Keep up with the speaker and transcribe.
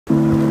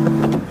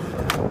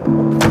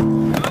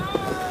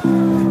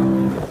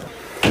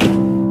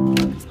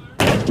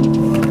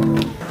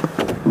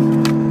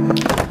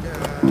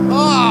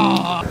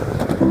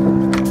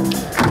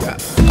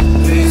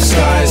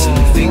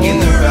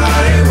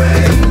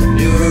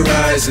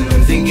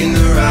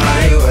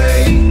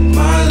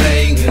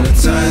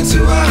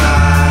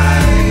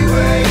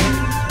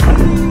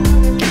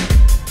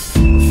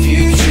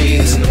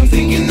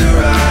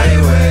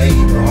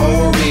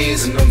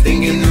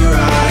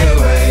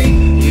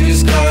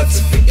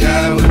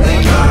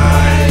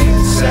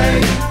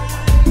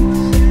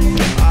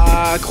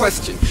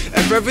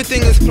If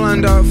everything is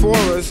planned out for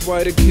us,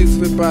 why do kids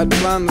with bad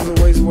plans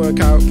always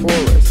work out for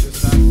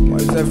us? Why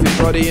is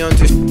everybody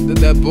onto that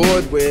they're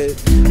bored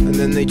with, and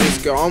then they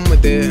just go on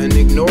with it and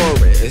ignore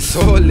it? It's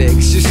all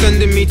licks, you're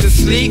sending me to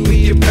sleep with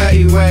your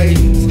petty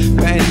ways.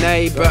 Better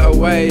nay, better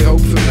way,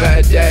 hope for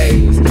better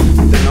days.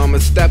 Then I'm a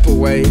step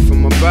away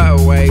from a better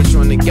way,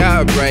 trying to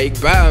get a break,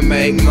 better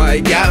make my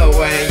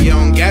getaway. You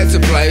don't get to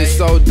play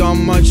so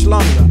dumb much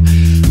longer.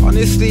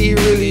 Honestly, you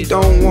really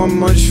don't want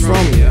much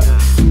from you.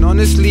 And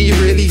honestly, you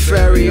really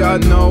very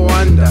odd, no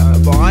wonder.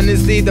 But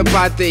honestly, the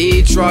path that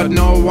he trod,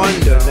 no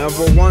wonder.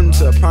 Never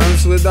wonder,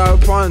 pants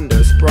without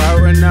ponder,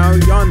 sprouting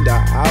out yonder,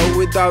 out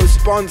without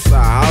sponsor.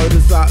 How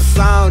does that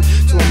sound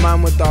to a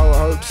man without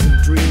hopes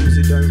and dreams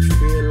who don't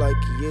feel like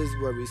he is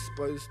where he's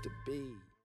supposed to be?